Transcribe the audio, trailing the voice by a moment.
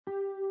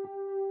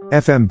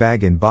FM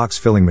bag-in-box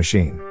filling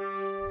machine.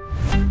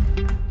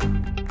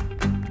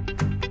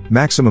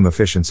 Maximum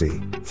efficiency,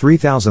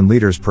 3,000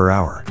 liters per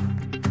hour.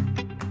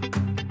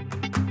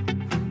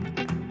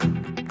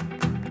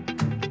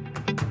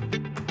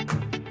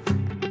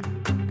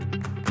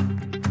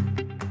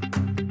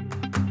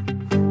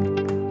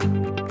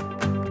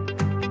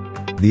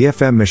 The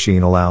FM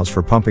machine allows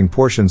for pumping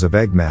portions of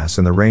egg mass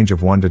in the range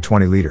of 1 to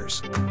 20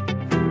 liters.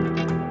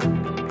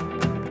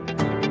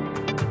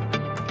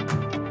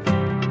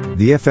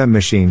 The FM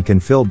machine can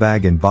fill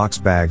bag-in-box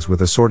bags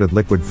with assorted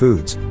liquid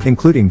foods,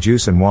 including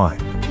juice and wine.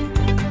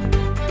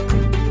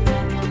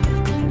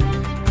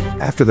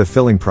 After the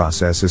filling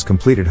process is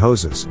completed,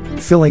 hoses,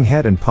 filling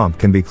head and pump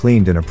can be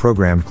cleaned in a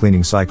programmed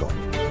cleaning cycle.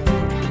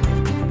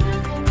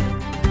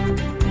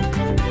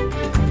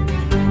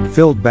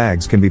 Filled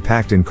bags can be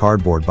packed in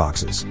cardboard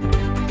boxes.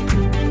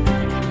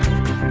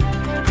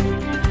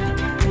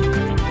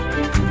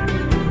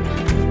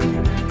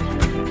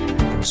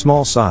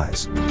 Small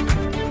size.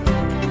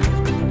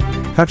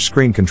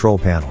 Touchscreen control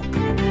panel.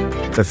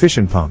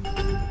 Efficient pump.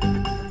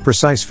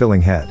 Precise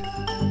filling head.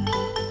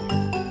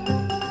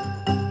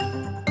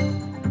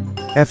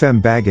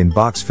 FM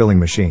bag-in-box filling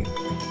machine.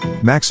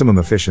 Maximum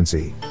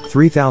efficiency,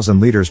 3,000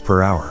 liters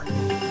per hour.